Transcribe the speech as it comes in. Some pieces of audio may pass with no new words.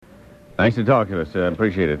Nice to talk to us.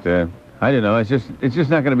 Appreciate it. I don't know. It's just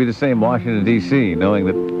not going to be the same Washington, D.C., knowing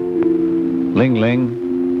that Ling Ling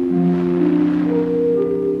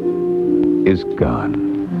is gone.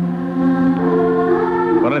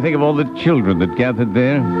 When I think of all the children that gathered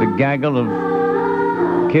there, the gaggle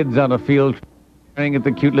of kids on a field staring at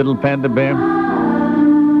the cute little panda bear.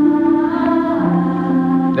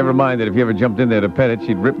 Never mind that if you ever jumped in there to pet it,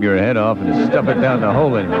 she'd rip your head off and stuff it down the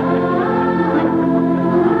hole in you.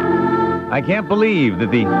 I can't believe that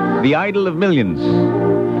the idol of millions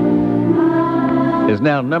is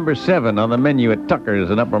now number 7 on the menu at Tucker's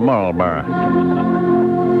in Upper Marlborough.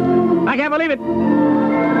 I can't believe it.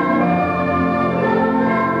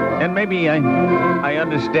 And maybe I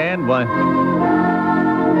understand why.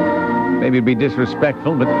 Maybe it'd be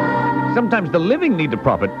disrespectful, but sometimes the living need to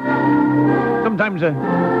profit. Sometimes a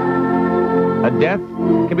death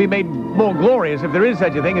can be made more glorious, if there is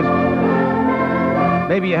such a thing, as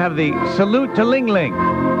maybe you have the salute to Ling Ling.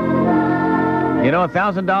 You know,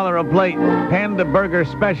 $1,000 a plate Panda Burger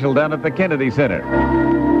special down at the Kennedy Center.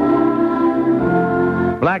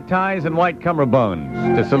 Black ties and white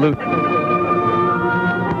cummerbones to salute.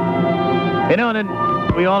 You know, and then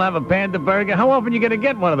we all have a Panda Burger. How often are you going to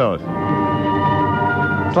get one of those?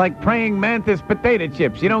 It's like praying mantis potato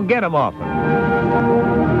chips. You don't get them often.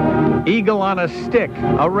 Eagle on a stick,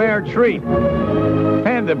 a rare treat.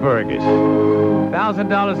 Panda Burgers.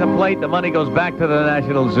 $1,000 a plate, the money goes back to the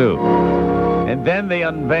National Zoo. And then they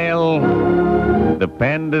unveil the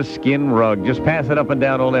panda skin rug. Just pass it up and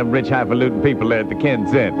down all them rich, highfalutin people there at the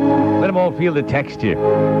Ken's Inn. Let them all feel the texture.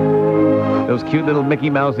 Those cute little Mickey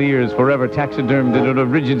Mouse ears, forever taxidermed in a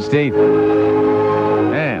rigid state.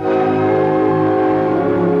 Man.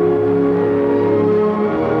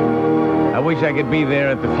 I wish I could be there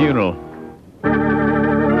at the funeral.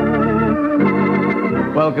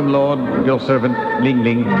 Welcome, Lord, your servant, Ling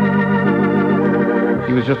Ling.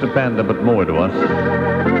 She was just a panda, but more to us.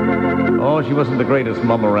 Oh, she wasn't the greatest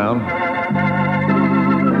mum around.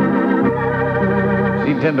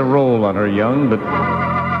 She'd tend to roll on her young, but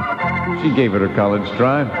she gave it her college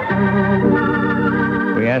try.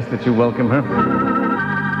 We ask that you welcome her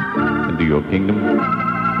into your kingdom.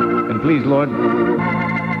 And please, Lord,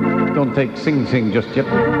 don't take Sing Sing just yet.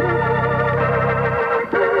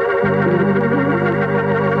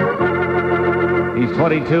 He's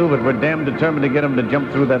 22, but we're damn determined to get him to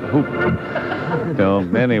jump through that hoop. So,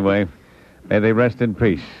 anyway, may they rest in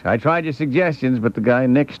peace. I tried your suggestions, but the guy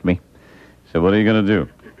nixed me. So what are you going to do?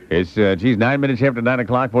 It's, 9 minutes after 9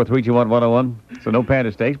 o'clock, 432-1101. So no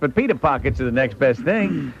panda steaks, but pita pockets are the next best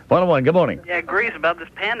thing. 101, good morning. Yeah, Grease, about this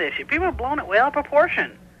panda issue. People are blowing it way out of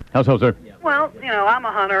proportion. How so, sir? Well, you know, I'm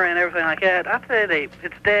a hunter and everything like that. I say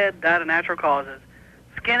it's dead, died of natural causes.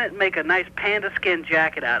 Skin it and make a nice panda skin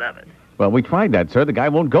jacket out of it. Well, we tried that, sir. The guy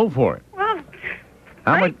won't go for it. Well,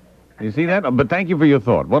 how much? You see that? But thank you for your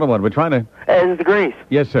thought. 101, we're trying to... Hey, this is Grease.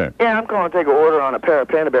 Yes, sir. Yeah, I'm going to take an order on a pair of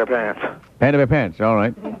Panda Bear pants. Panda Bear pants, all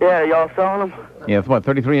right. Yeah, y'all selling them? Yeah, it's what,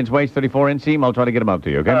 33-inch waist, 34-inch seam? I'll try to get them out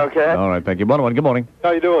to you, okay? Okay. All right, thank you. 101, good morning.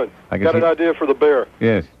 How you doing? Got an idea for the bear.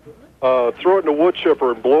 Yes. Throw it in a wood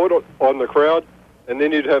chipper and blow it on the crowd, and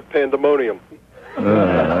then you'd have pandemonium.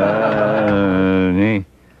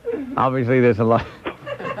 Obviously, there's a lot...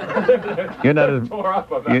 You're not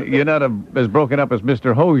as broken up as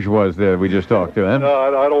Mr. Hoge was there we just talked to, huh?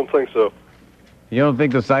 No, I don't think so. You don't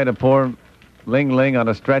think the sight of poor Ling Ling on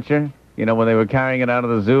a stretcher, you know, when they were carrying it out of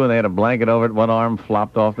the zoo and they had a blanket over it, one arm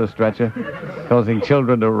flopped off the stretcher, causing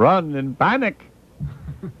children to run in panic.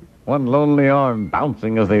 One lonely arm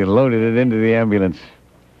bouncing as they loaded it into the ambulance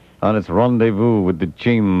on its rendezvous with the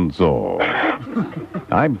chainsaw.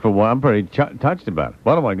 I'm pretty touched about it.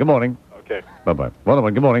 101, good morning. Okay. Bye-bye.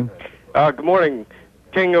 101, good morning. Good morning,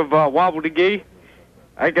 King of Wobble-de-Gee.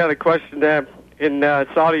 I got a question there. In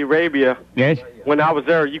Saudi Arabia, yes, when I was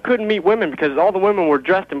there, you couldn't meet women because all the women were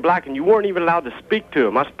dressed in black and you weren't even allowed to speak to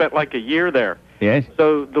them. I spent like a year there. Yes.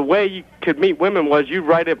 So the way you could meet women was you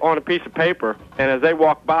write it on a piece of paper, and as they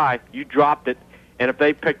walked by, you dropped it, and if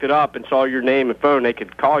they picked it up and saw your name and phone, they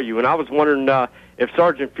could call you. And I was wondering if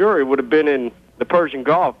Sergeant Fury would have been in the Persian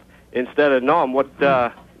Gulf instead of Nam, what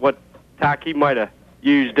tack he might have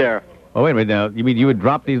used there. Oh, wait a minute now. You mean you would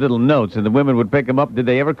drop these little notes and the women would pick them up? Did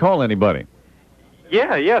they ever call anybody?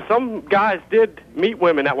 Yeah. Some guys did meet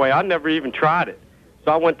women that way. I never even tried it.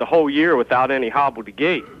 So I went the whole year without any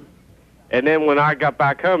hobble-de-gee. And then when I got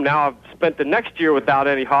back home, now I've spent the next year without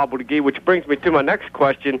any hobble-de-gee, which brings me to my next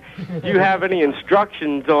question. Do you have any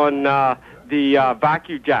instructions on the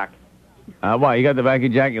vacuum jack? Why, you got the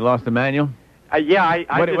vacuum jack, you lost the manual? Yeah,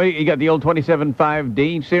 I Wait, you got the old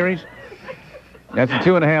 27.5D series? That's a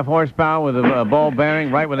 2.5 horsepower with a ball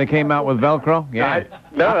bearing right when they came out with Velcro? Yeah.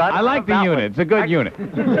 I like the unit. It's a good unit.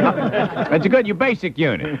 It's a good basic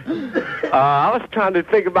unit. I was trying to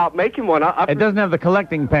think about making one. It doesn't have the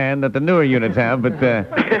collecting pan that the newer units have, but,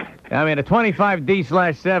 I mean, a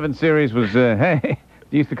 25D/7 series was, hey,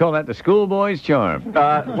 they used to call that the schoolboy's charm.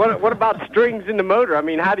 What about strings in the motor? I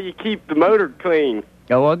mean, how do you keep the motor clean?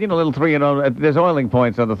 Oh, well, little 3-in-1. There's oiling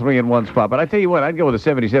points on the 3-in-1 spot. But I tell you what, I'd go with a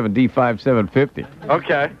 77 D5 750.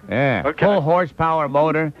 Okay. Yeah. Okay. Full horsepower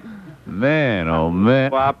motor. Man, oh,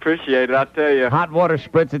 man. Well, I appreciate it, I tell you. Hot water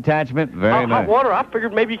spritz attachment. Very nice. Hot water? I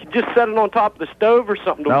figured maybe you could just set it on top of the stove or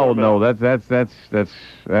something. No, that's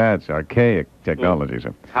archaic technology,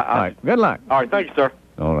 sir. All right, good luck. All right, thank you, sir.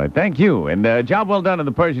 All right, thank you. And job well done in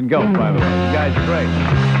the Persian Gulf, by the way. You guys are great.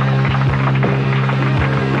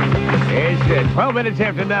 It's 12 minutes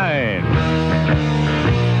after 9.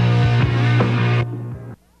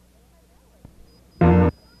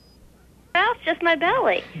 Well, it's just my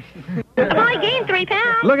belly. I've only gained 3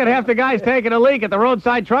 pounds. Look at half the guys taking a leak at the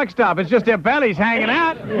roadside truck stop. It's just their bellies hanging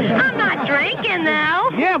out. I'm not drinking, though.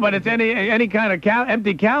 Yeah, but it's any kind of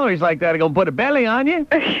empty calories like that are going to put a belly on you.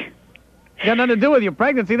 Got nothing to do with your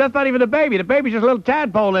pregnancy. That's not even the baby. The baby's just a little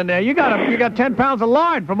tadpole in there. You got 10 pounds of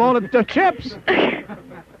lard from all the chips.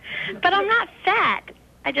 But I'm not fat.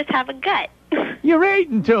 I just have a gut. You're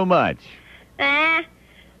eating too much.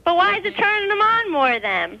 But why is it turning him on more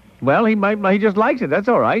then? Well, he just likes it. That's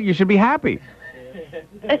all right. You should be happy.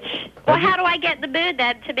 Well, how do I get the mood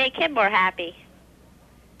then to make him more happy?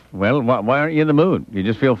 Well, why aren't you in the mood? You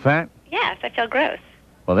just feel fat? Yes, I feel gross.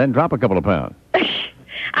 Well, then drop a couple of pounds.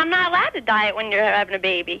 I'm not allowed to diet when you're having a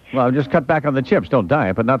baby. Well, just cut back on the chips. Don't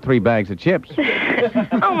diet, but not 3 bags of chips.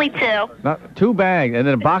 Only 2. Not 2 bags, and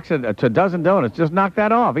then a box of a dozen donuts. Just knock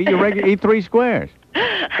that off. Eat 3 squares.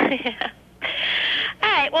 Yeah. All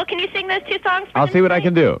right, well, can you sing those 2 songs for I'll him see what I tonight?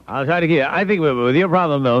 can do. I'll try to get. I think with your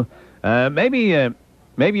problem, though, maybe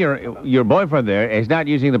your boyfriend there is not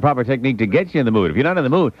using the proper technique to get you in the mood. If you're not in the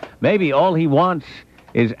mood, maybe all he wants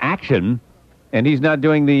is action, and he's not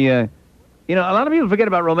doing the... a lot of people forget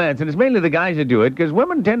about romance, and it's mainly the guys that do it, because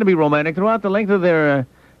women tend to be romantic throughout the length of their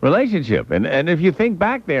relationship. And if you think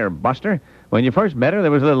back there, Buster, when you first met her,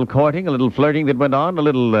 there was a little courting, a little flirting that went on, a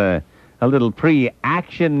little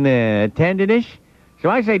pre-action tenderness. So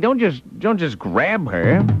I say, don't just grab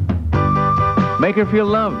her. Make her feel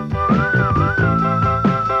loved.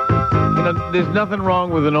 There's nothing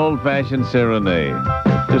wrong with an old-fashioned serenade.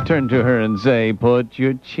 Just turn to her and say, put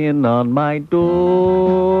your chin on my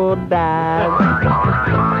door, Dad.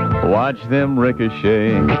 Watch them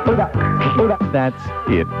ricochet. That's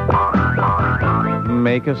it.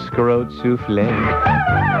 Make a scrote souffle.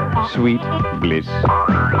 Sweet bliss.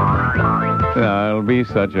 I'll be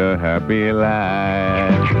such a happy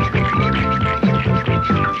lad.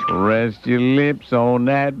 Rest your lips on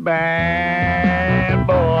that bad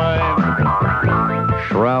boy.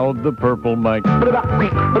 Shroud the purple mic,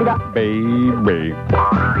 baby.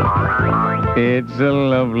 It's a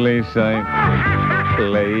lovely sight,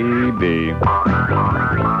 lady.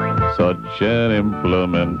 Such an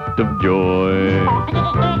implement of joy.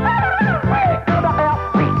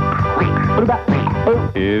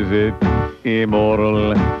 Is it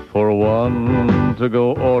immoral for one to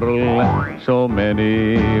go oral? So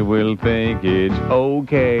many will think it's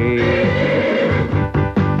okay.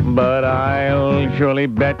 But I'll surely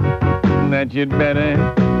bet that you'd better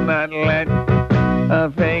not let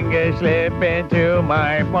a finger slip into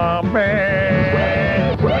my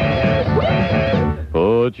pompous.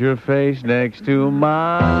 Put your face next to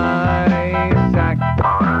my sack.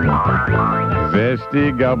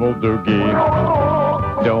 Zesty gobbledookie,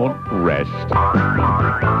 don't rest.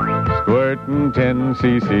 Squirtin' 10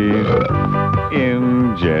 cc's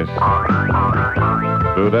in jest.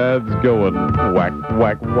 So that's going whack,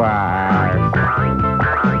 whack, whack.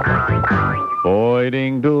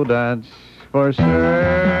 Pointing to that's for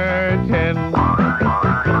certain.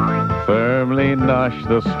 Firmly nosh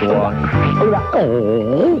the squash.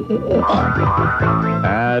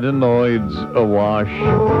 Adenoids awash.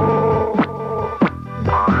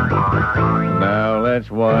 Now let's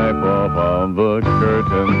wipe off on the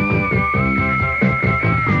curtain.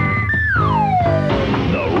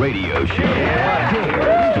 The radio show.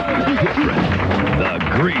 The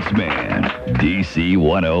Greasman,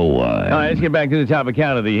 DC101. All right, let's get back to the top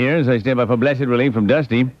account of the year as I stand by for blessed relief from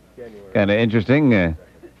Dusty. Kind of interesting.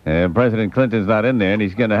 President Clinton's not in there, and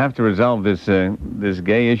he's going to have to resolve this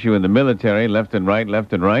gay issue in the military, left and right.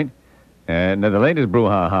 Now, the latest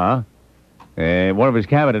brouhaha, one of his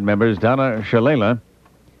cabinet members, Donna Shalala,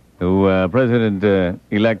 who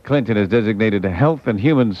President-elect Clinton has designated Health and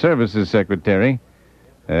Human Services Secretary,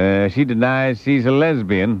 She denies she's a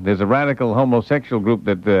lesbian. There's a radical homosexual group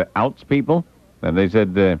that outs people. And they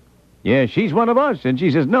said, yeah, she's one of us. And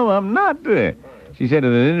she says, no, I'm not. She said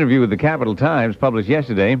in an interview with the Capital Times published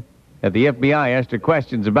yesterday that the FBI asked her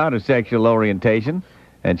questions about her sexual orientation,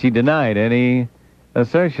 and she denied any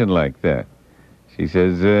assertion like that. She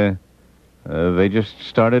says they just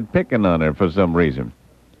started picking on her for some reason.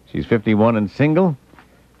 She's 51 and single.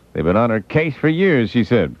 They've been on her case for years, she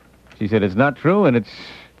said. She said it's not true, and it's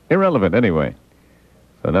irrelevant anyway.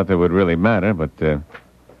 So not that it would really matter, but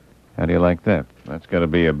how do you like that? That's got to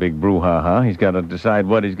be a big brouhaha. He's got to decide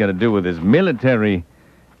what he's going to do with his military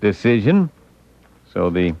decision. So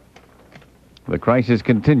the crisis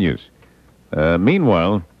continues.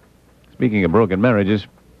 Meanwhile, speaking of broken marriages,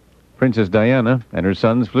 Princess Diana and her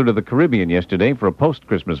sons flew to the Caribbean yesterday for a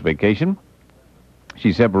post-Christmas vacation.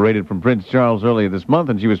 She separated from Prince Charles earlier this month,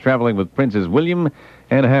 and she was traveling with Princes William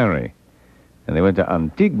and Harry. And they went to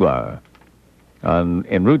Antigua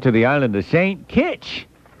en route to the island of St. Kitts.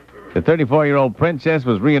 The 34-year-old princess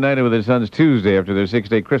was reunited with her sons Tuesday after their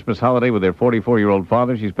 6-day Christmas holiday with their 44-year-old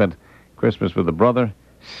father. She spent Christmas with the brother,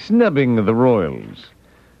 snubbing the royals.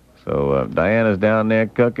 So Diana's down there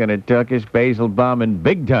cooking her Turkish basil bombing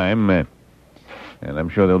big time. And I'm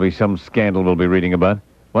sure there'll be some scandal we'll be reading about.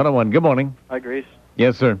 101, good morning. Hi, Grease.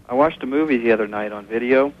 Yes, sir. I watched a movie the other night on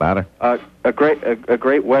video. About her? A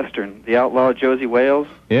great Western, The Outlaw Josie Wales.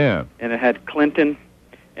 Yeah. And it had Clinton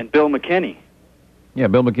and Bill McKinney. Yeah,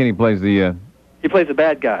 Bill McKinney plays the... He plays the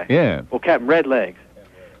bad guy. Yeah. Well, Captain Redlegs.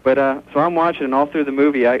 But, so I'm watching, and all through the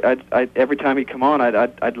movie, I every time he'd come on,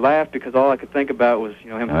 I'd laugh because all I could think about was,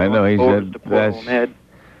 him I know, he said to poor old Ned.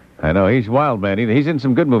 I know, he's wild, man. He's in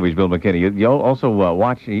some good movies, Bill McKinney. You also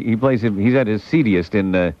watch, he plays him, he's at his seediest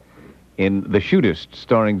in The Shootist,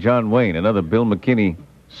 starring John Wayne, another Bill McKinney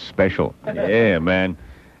special. Yeah, man.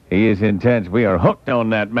 He is intense. We are hooked on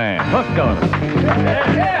that man. Hooked on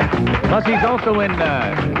him. Plus, he's also in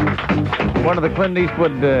one of the Clint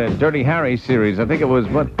Eastwood Dirty Harry series. I think it was,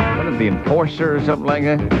 what is The Enforcer or something like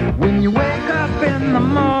that? When you wake up in the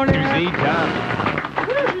morning. You see,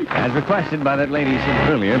 John? As requested by that lady sent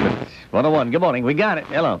earlier, but 101, good morning. We got it.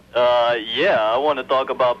 Hello. Yeah, I want to talk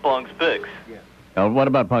about Punk's picks. What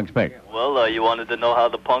about Punk's pick? Well, you wanted to know how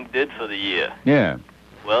the Punk did for the year. Yeah.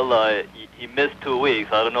 Well, he missed 2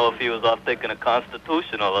 weeks. I don't know if he was off taking a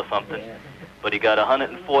constitutional or something, but he got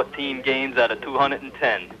 114 games out of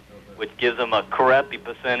 210, which gives him a crappy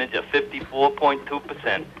percentage of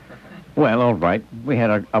 54.2%. Well, all right. We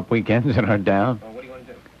had our up weekends and our down.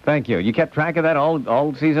 Thank you. You kept track of that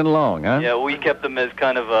all season long, huh? Yeah, we kept him as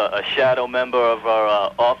kind of a shadow member of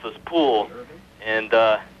our office pool, and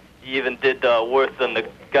he even did worse than the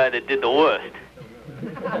guy that did the worst.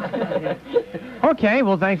 Okay,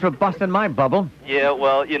 well, thanks for busting my bubble. Yeah,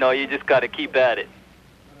 well, you just got to keep at it.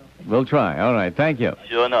 We'll try. All right, thank you.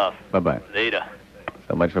 Sure enough. Bye-bye. Later.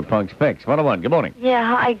 So much for Punk's picks. 101, good morning.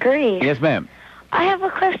 Yeah, I agree. Yes, ma'am. I have a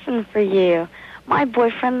question for you. My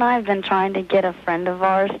boyfriend and I have been trying to get a friend of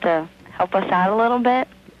ours to help us out a little bit.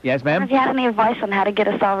 Yes, ma'am? Have you had any advice on how to get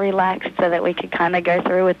us all relaxed so that we could kind of go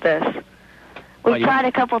through with this? We've tried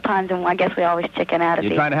a couple times, and I guess we always chicken out at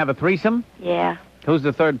You trying to have a threesome? Yeah. Who's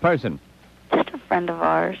the third person? Just a friend of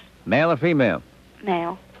ours. Male or female?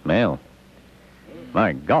 Male. Male.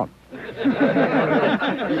 My God.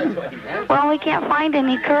 Well, we can't find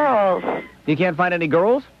any girls. You can't find any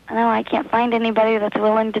girls? No, I can't find anybody that's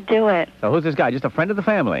willing to do it. So who's this guy? Just a friend of the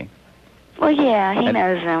family? Well, yeah, he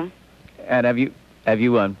knows him. And have you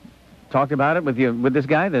talked about it with this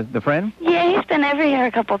guy, the friend? Yeah, he's been over here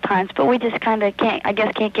a couple times, but we just kind of can't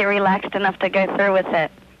get relaxed enough to go through with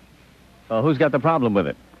it. Well, who's got the problem with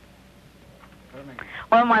it?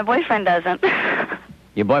 Well, my boyfriend doesn't.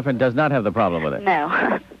 Your boyfriend does not have the problem with it?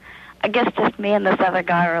 No. I guess just me and this other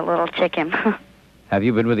guy are a little chicken. Have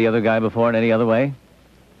you been with the other guy before in any other way?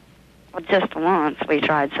 Well, just once we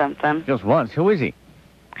tried something. Just once? Who is he?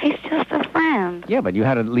 He's just a friend. Yeah, but you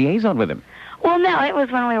had a liaison with him. Well, no, it was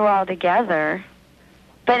when we were all together.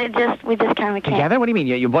 But we just kind of can't. Together? What do you mean?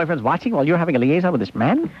 Your boyfriend's watching while you're having a liaison with this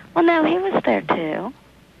man? Well, no, he was there, too.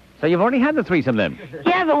 So you've already had the threesome then?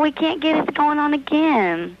 Yeah, but we can't get it going on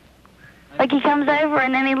again. Like, he comes over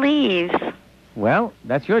and then he leaves. Well,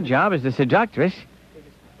 that's your job as the seductress.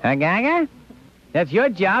 Huh, Gaga? That's your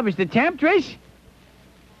job as the temptress.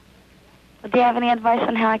 Do you have any advice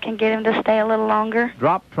on how I can get him to stay a little longer?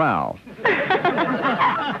 Drop trowel.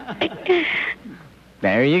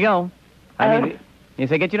 There you go. I mean, you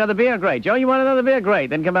say, get you another beer? Great. Joe, you want another beer? Great.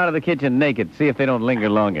 Then come out of the kitchen naked. See if they don't linger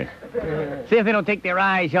longer. See if they don't take their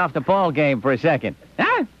eyes off the ball game for a second.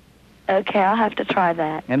 Huh? Okay, I'll have to try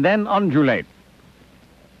that. And then undulate.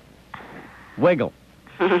 Wiggle.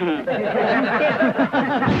 The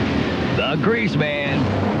Greasman,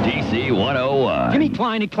 DC101. Jimmy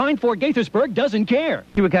Klein at Klein Ford Gaithersburg doesn't care.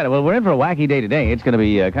 We're in for a wacky day today. It's going to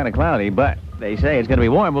be kind of cloudy, but they say it's going to be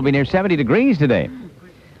warm. We'll be near 70 degrees today.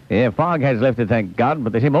 Yeah, fog has lifted, thank God,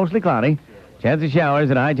 but they say mostly cloudy. Chance of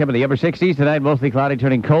showers and a high temperature in the upper 60s tonight, mostly cloudy,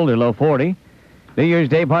 turning colder, low 40. New Year's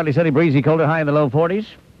Day, partly sunny, breezy, colder, high in the low 40s.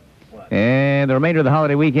 And the remainder of the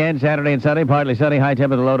holiday weekend, Saturday and Sunday, partly sunny, high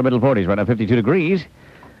temperature, low to middle 40s. Right now, 52 degrees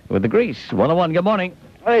with the Grease. 101, good morning.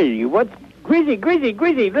 Hey, what's... Greasy,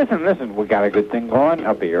 listen, we got a good thing going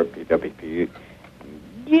up here, PWP.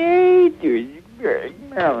 Yay, dude,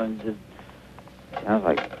 Maryland just sounds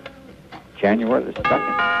like January the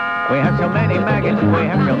 2nd. We have so many maggots, we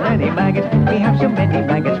have so many maggots, we have so many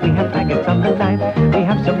maggots, we have maggots on the line. We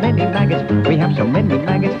have so many maggots, we have so many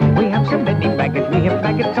maggots, we have so many maggots, we have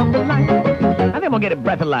maggots on the line. I think we'll get a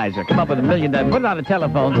breathalyzer, come up with $1 million, put it on a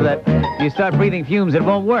telephone so that you start breathing fumes, it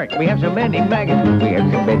won't work. We have so many maggots, we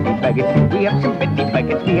have so many maggots, we have so many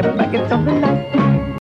maggots, we have maggots on the line.